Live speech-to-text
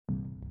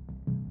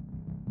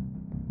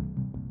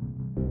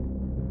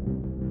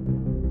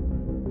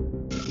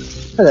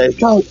Hello,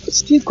 John.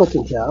 Steve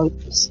Cooking here.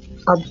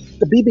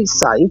 The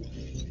BBC.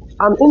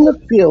 I'm in the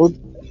field,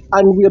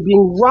 and we are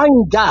being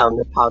rained down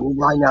upon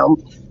right now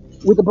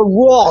with a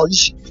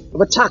barrage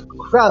of attack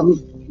from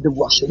the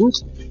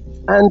Russians,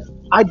 and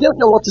I don't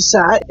know what to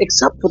say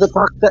except for the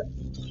fact that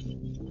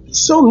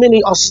so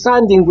many are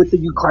standing with the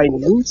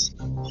Ukrainians,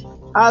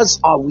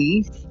 as are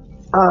we.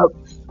 Uh,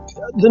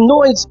 the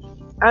noise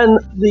and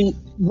the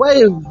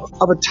wave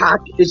of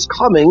attack is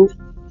coming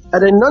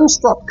at a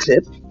non-stop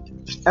clip,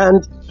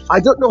 and I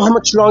don't know how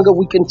much longer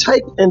we can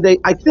take, and they,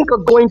 I think, are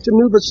going to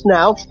move us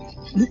now.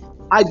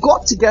 I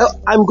got to go.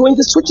 I'm going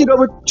to switch it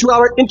over to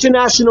our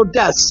international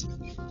desk.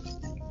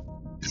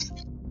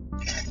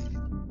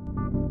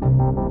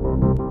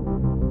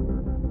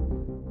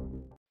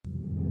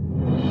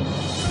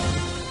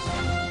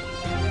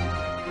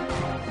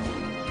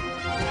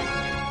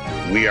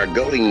 We are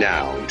going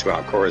now to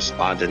our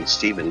correspondent,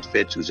 Stephen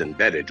Fitz, who's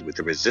embedded with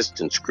the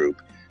resistance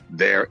group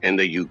there in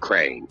the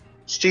Ukraine.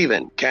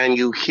 Stephen, can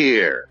you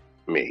hear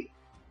me?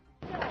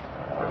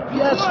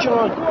 Yes,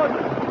 John.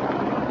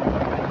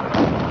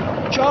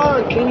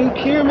 John, can you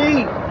hear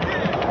me?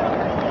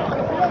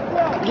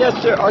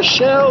 Yes, there are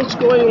shells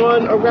going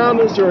on around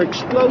us. There are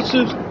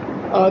explosives.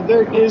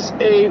 There is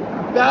a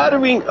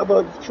battering of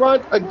a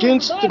front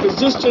against the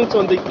resistance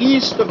on the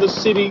east of the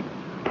city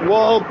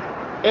wall.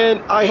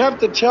 And I have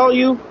to tell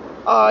you,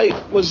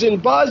 I was in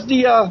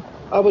Bosnia,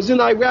 I was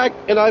in Iraq,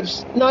 and I've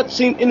not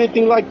seen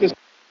anything like this.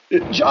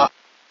 John,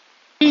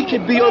 we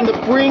could be on the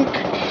brink.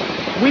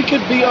 We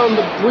could be on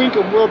the brink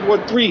of World War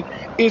III.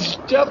 It's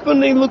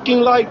definitely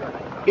looking like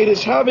it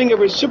is having a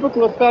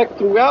reciprocal effect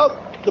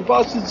throughout the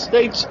Boston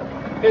States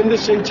in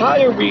this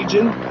entire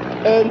region.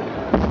 And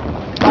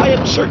I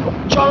am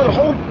certain,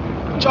 John,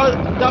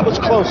 that was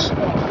close.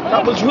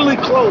 That was really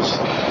close.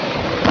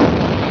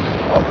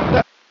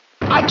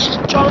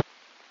 John.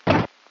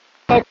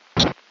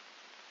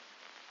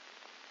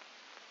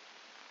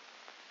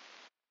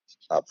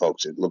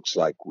 Folks, it looks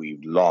like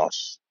we've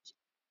lost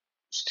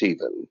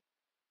Stephen.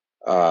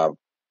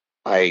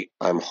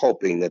 I'm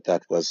hoping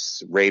that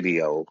was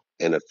radio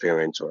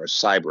interference or a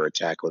cyber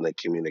attack on the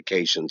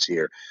communications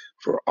here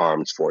for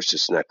Armed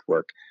Forces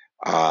Network,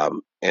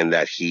 and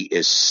that he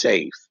is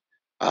safe.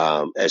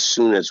 As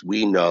soon as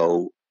we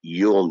know,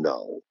 you'll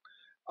know.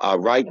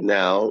 Right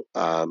now,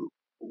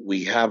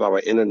 we have our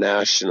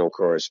international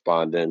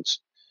correspondents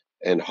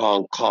in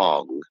Hong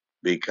Kong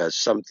because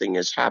something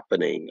is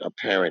happening,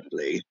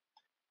 apparently,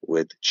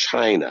 with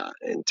China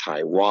and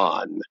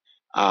Taiwan.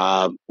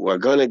 We're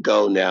going to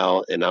go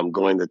now, and I'm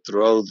going to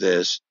throw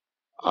this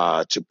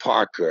to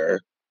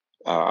Parker,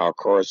 our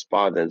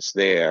correspondents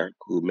there,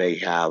 who may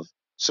have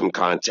some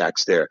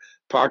contacts there.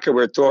 Parker,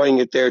 we're throwing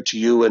it there to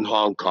you in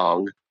Hong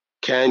Kong.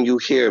 Can you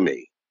hear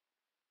me?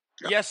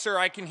 Yes, sir,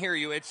 I can hear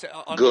you. It's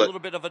on Good. a little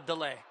bit of a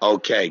delay.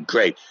 Okay,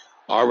 great.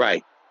 All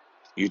right.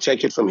 You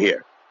take it from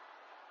here.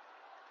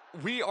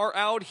 We are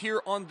out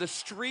here on the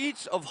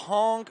streets of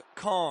Hong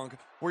Kong,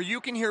 where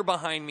you can hear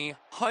behind me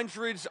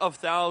hundreds of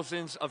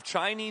thousands of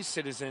Chinese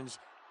citizens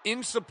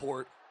in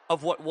support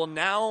of what will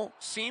now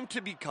seem to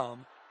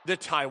become the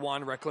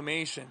Taiwan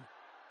Reclamation.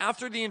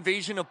 After the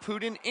invasion of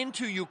Putin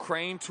into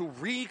Ukraine to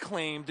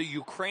reclaim the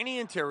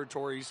Ukrainian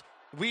territories,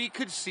 we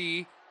could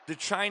see the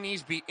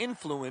Chinese be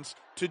influenced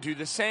to do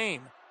the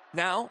same.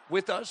 Now,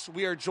 with us,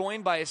 we are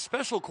joined by a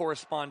special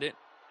correspondent,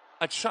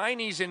 a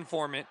Chinese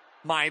informant,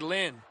 Mai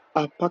Lin.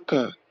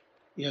 Parker,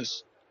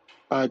 yes.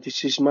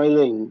 This is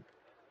Mylene.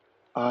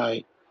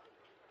 I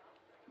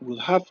will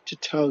have to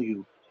tell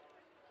you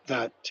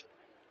that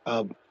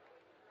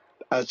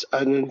as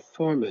an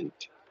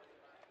informant,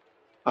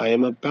 I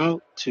am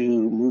about to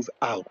move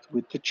out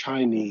with the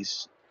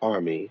Chinese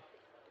army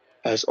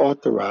as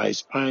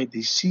authorized by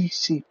the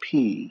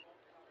CCP,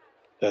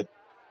 that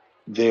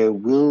there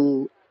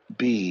will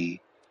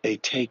be a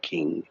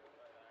taking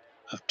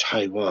of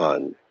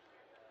Taiwan.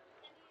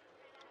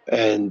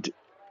 And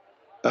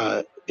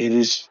it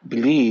is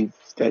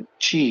believed that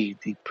Xi,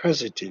 the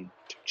president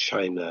of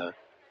China,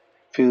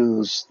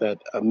 feels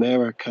that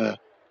America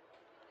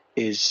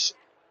is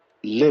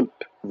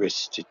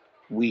limp-wristed,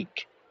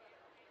 weak,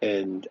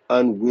 and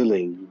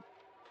unwilling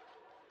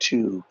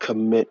to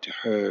commit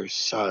her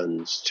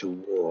sons to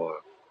war.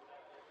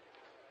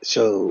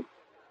 So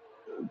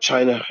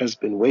China has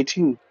been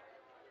waiting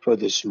for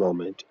this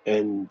moment,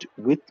 and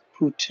with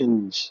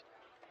Putin's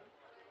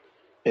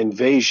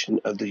invasion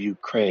of the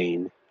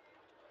Ukraine,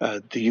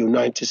 the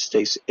United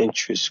States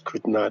interests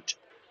could not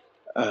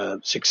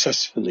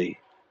successfully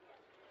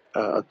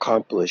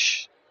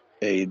accomplish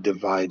a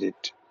divided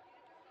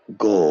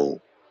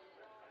goal.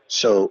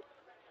 So,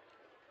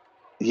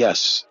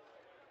 yes,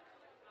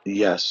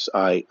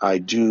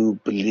 I do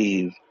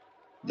believe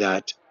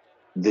that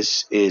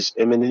this is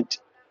imminent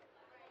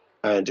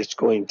and it's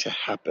going to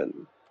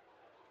happen.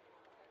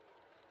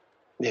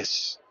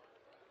 Yes.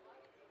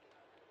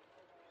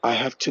 I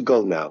have to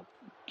go now.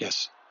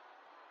 Yes.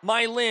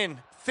 Mai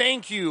Lin,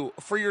 thank you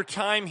for your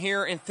time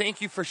here, and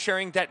thank you for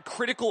sharing that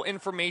critical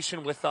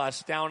information with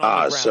us down on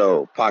the ground.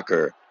 So,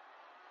 Parker,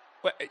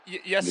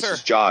 Yes, this sir.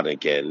 is John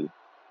again.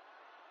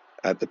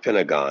 at the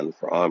Pentagon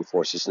for Armed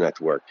Forces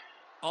Network.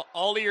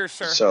 All ears,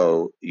 sir.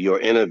 So your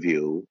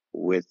interview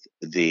with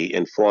the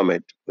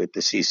informant with the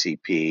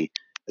CCP,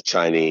 the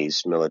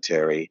Chinese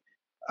military,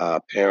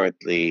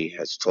 apparently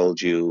has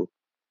told you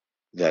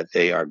that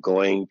they are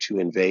going to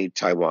invade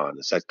Taiwan.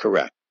 Is that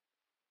correct?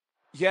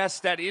 Yes,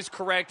 that is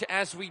correct.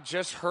 As we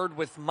just heard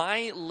with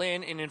Mai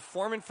Lin, an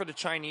informant for the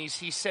Chinese,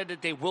 he said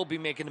that they will be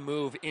making a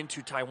move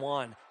into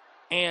Taiwan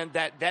and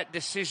that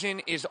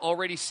decision is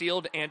already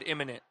sealed and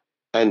imminent.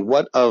 And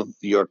what of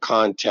your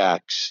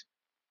contacts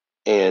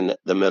in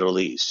the Middle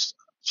East?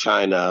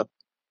 China,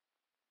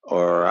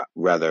 or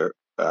rather,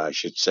 I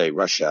should say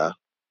Russia,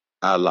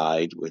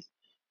 allied with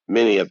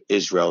many of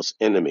Israel's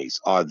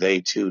enemies. Are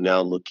they too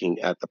now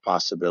looking at the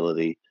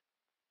possibility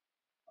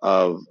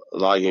of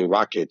logging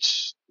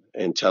rockets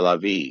in Tel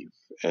Aviv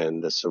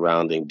and the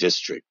surrounding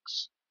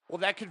districts? Well,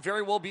 that could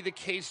very well be the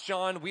case,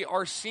 John. We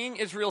are seeing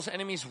Israel's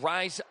enemies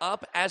rise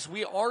up as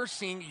we are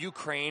seeing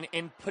Ukraine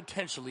and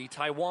potentially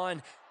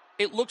Taiwan.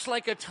 It looks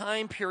like a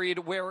time period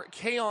where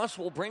chaos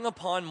will bring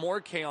upon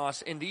more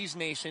chaos, and these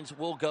nations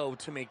will go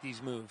to make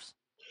these moves.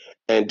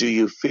 And do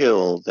you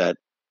feel that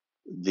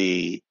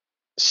the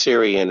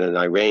Syrian and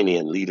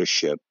Iranian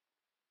leadership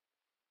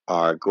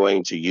are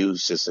going to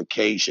use this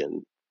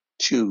occasion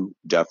to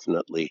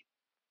definitely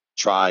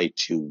try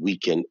to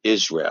weaken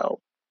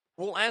Israel?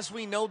 Well, as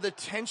we know, the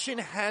tension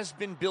has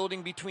been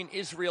building between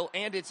Israel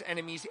and its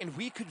enemies, and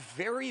we could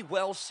very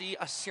well see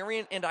a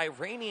Syrian and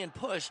Iranian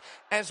push,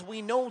 as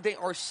we know they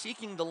are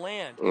seeking the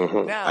land.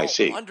 I Now,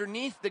 see.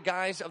 underneath the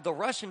guise of the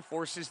Russian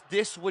forces,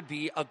 this would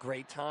be a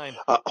great time.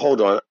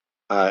 Hold on.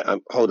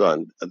 Hold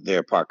on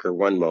there, Parker.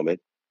 One moment.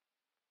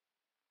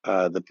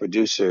 The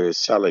producer is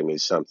telling me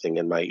something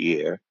in my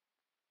ear.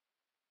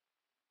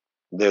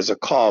 There's a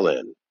call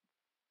in.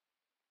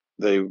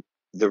 The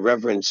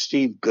Reverend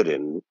Steve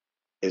Gooden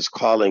is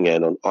calling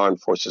in on Armed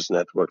Forces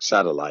Network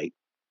satellite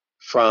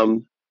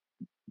from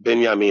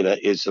Binyamina,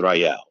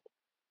 Israel.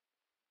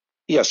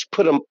 Yes,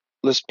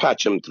 let's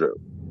patch him through.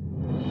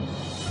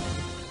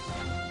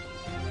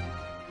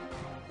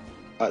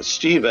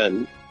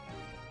 Stephen,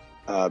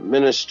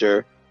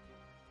 Minister,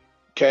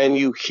 can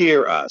you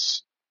hear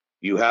us?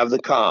 You have the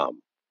comm.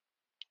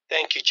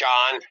 Thank you,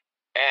 John,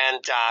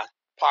 and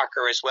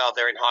Parker as well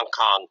there in Hong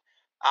Kong.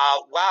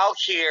 While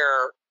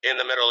here in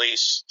the Middle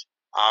East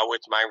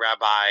with my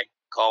Rabbi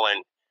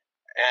Cohen,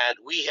 and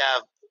we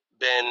have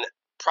been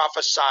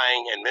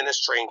prophesying and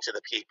ministering to the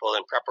people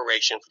in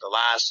preparation for the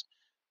last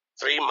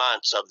 3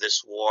 months of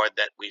this war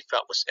that we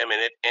felt was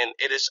imminent. And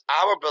it is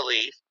our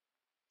belief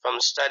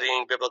from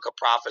studying biblical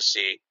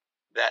prophecy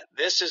that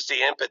this is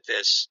the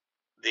impetus,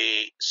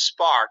 the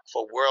spark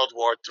for World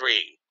War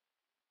III.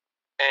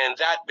 And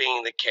that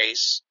being the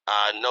case,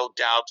 no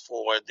doubt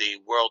for the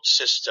world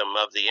system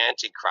of the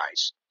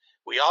Antichrist.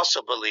 We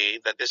also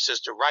believe that this is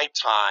the right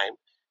time,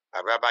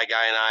 Rabbi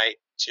Guy and I,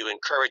 to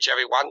encourage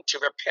everyone to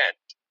repent,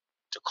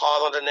 to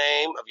call on the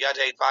name of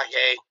Yadeh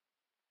Vaheh,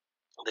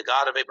 the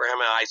God of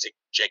Abraham and Isaac,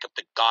 Jacob,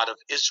 the God of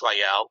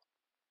Israel,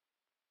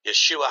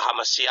 Yeshua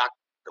HaMashiach,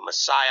 the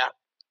Messiah,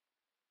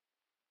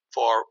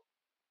 for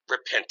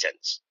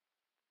repentance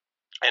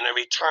and a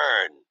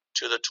return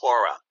to the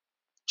Torah,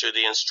 to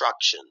the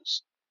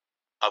instructions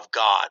of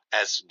God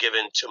as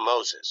given to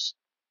Moses,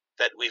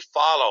 that we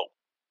follow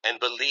and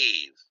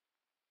believe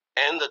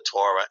in the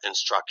Torah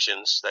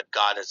instructions that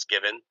God has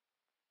given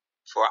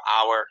for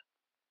our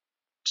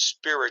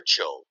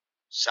spiritual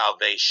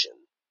salvation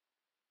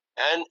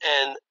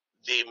and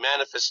the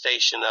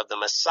manifestation of the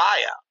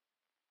Messiah,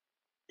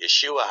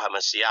 Yeshua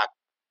HaMashiach,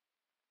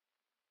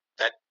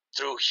 that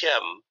through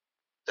him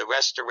the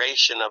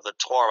restoration of the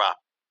Torah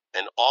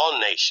and all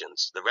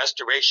nations, the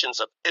restorations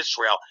of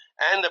Israel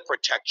and the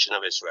protection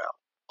of Israel,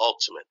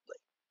 ultimately.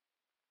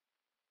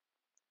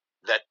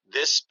 That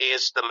this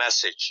is the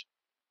message,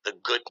 the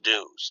good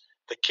news.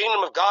 The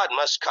kingdom of God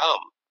must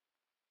come.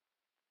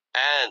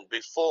 And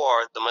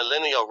before the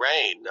millennial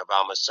reign of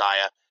our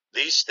Messiah,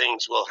 these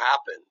things will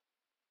happen.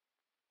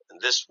 And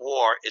this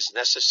war is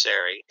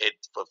necessary. It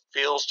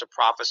fulfills the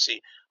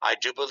prophecy. I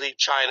do believe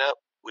China,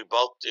 we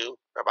both do,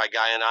 Rabbi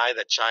Guy and I,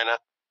 that China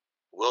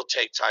will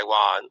take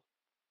Taiwan.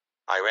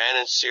 Iran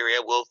and Syria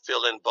will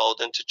feel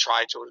emboldened to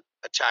try to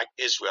attack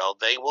Israel.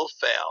 They will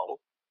fail.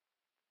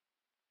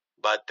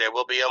 But there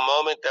will be a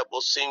moment that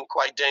will seem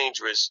quite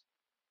dangerous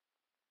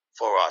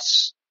for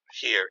us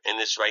here in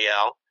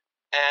Israel.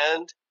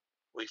 And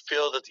we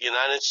feel that the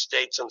United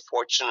States,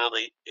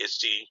 unfortunately, is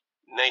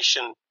the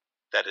nation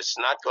that is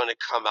not going to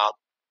come out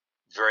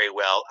very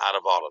well out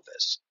of all of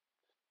this.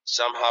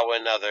 Somehow or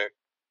another,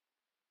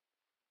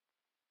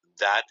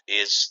 that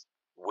is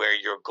where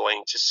you're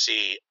going to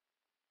see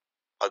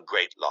a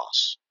great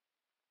loss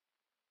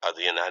of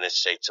the United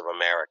States of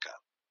America.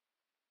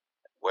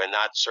 We're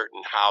not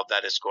certain how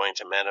that is going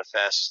to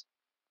manifest,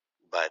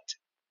 but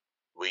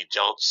we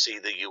don't see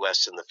the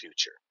U.S. in the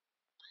future.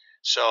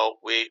 So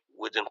we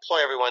would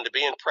employ everyone to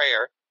be in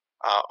prayer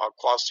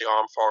across the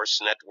Armed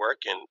Forces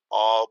Network and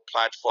all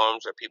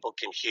platforms where people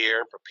can hear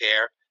and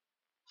prepare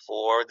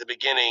for the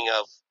beginning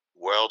of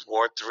World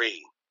War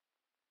III.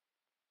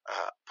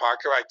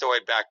 Parker, I throw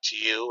it back to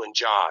you and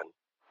John.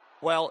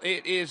 Well,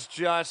 it is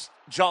just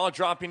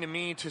jaw-dropping to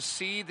me to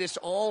see this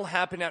all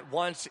happen at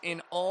once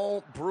and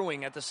all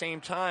brewing at the same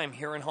time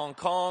here in Hong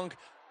Kong,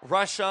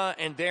 Russia,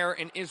 and there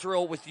in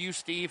Israel with you,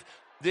 Steve.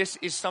 This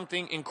is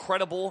something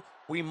incredible.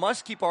 We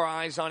must keep our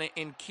eyes on it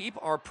and keep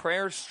our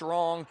prayers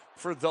strong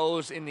for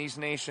those in these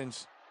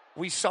nations.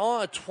 We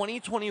saw a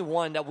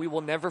 2021 that we will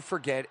never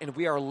forget, and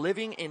we are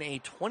living in a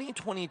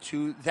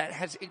 2022 that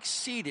has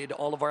exceeded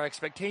all of our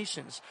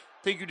expectations.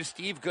 Thank you to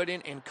Steve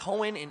Gooden and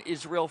Cohen in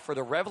Israel for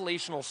the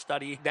revelational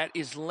study that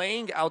is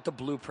laying out the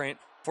blueprint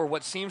for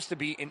what seems to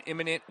be an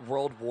imminent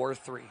World War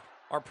III.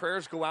 Our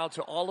prayers go out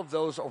to all of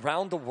those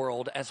around the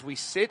world as we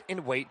sit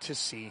and wait to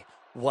see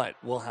what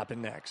will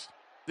happen next.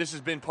 This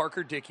has been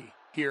Parker Dickey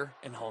here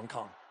in Hong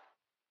Kong.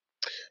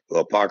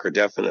 Well, Parker,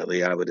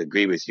 definitely I would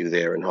agree with you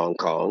there in Hong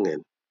Kong.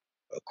 And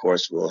of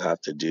course, we'll have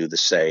to do the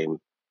same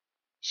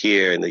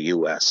here in the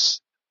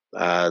U.S.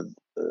 The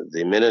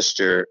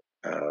minister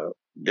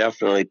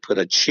definitely put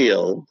a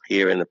chill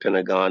here in the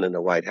Pentagon and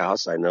the White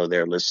House. I know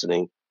they're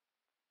listening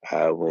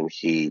when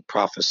he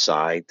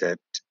prophesied that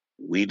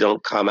we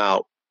don't come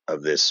out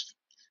of this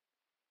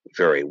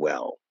very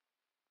well.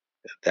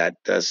 That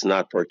does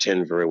not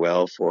portend very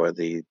well for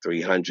the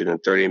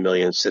 330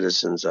 million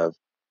citizens of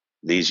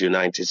these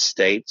United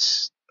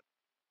States.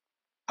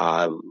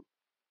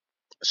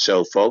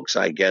 So, folks,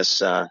 I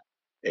guess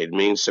it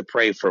means to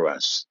pray for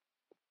us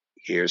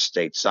here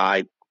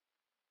stateside.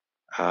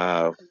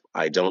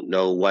 I don't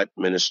know what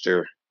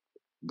Minister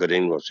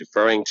Gooding was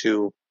referring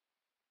to,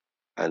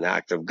 an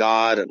act of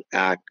God, an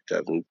act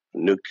of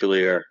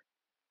nuclear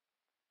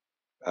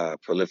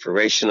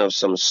proliferation of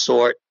some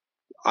sort.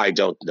 I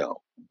don't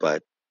know,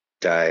 but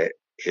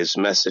his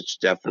message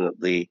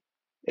definitely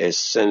is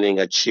sending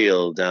a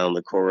chill down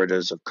the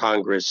corridors of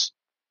Congress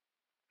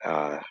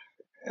and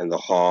the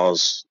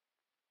halls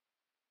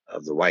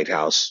of the White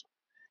House,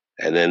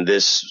 and then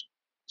this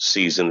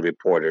seasoned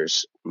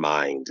reporter's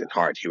mind and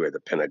heart here at the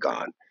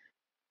Pentagon.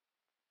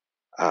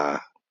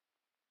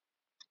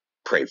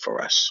 Pray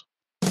for us.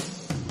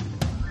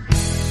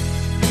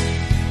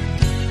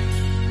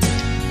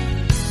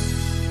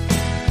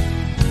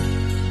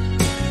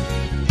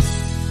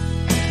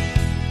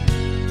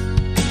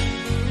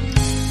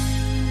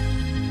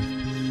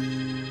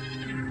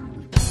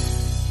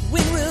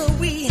 When will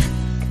we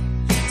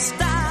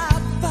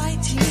stop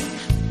fighting?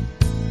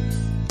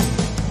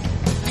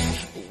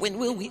 When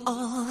will we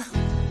all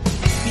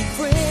be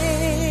friends?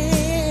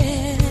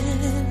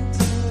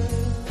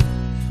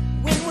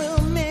 When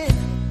will men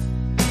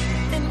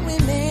and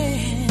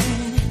women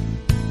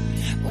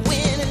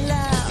win in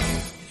love,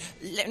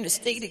 learn to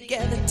stay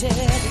together till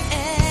the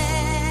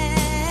end?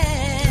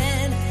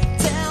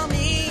 Tell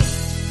me,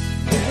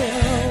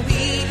 will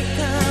we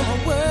become a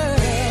world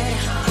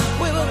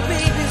where a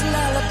baby's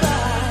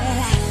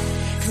lullaby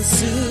can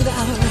soothe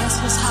our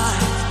restless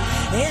heart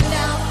and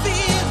our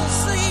fearful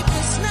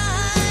sleepless night?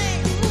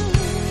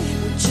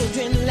 When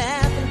children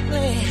laugh and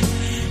play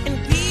and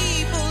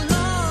people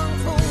long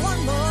for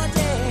one more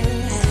day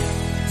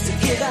to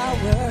give our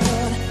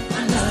world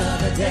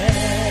another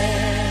day.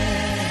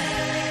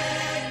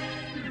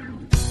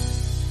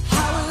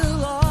 How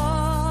will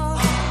all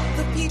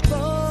the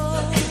people,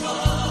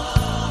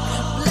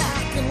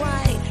 black and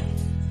white,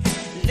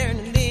 learn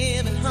to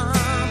live in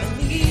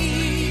harmony?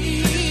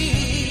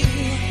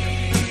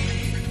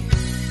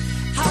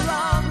 How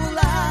long will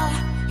our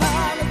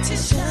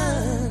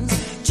politicians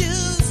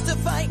choose to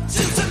fight,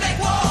 choose to make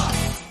war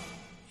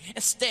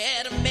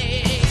instead of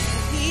making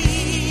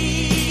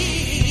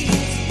peace?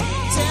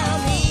 Tell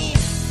me,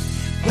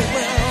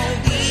 will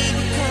we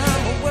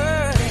become a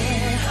world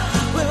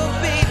where a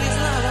baby's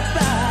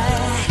lullaby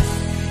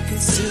can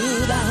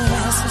soothe our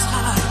restless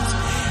hearts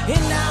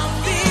and our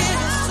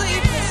fearful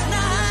sleepless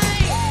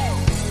night?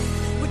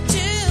 With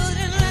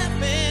children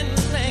laughing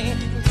and playing,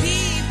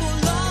 people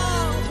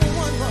long for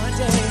one more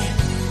day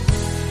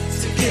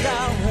to give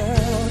our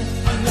world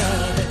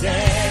another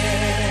day.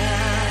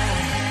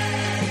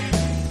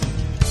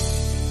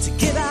 To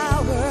give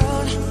our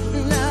world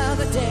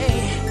another day.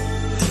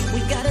 We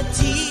gotta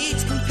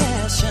teach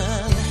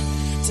compassion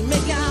to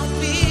make our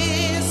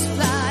fears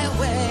fly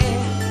away.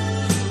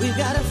 We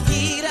gotta feel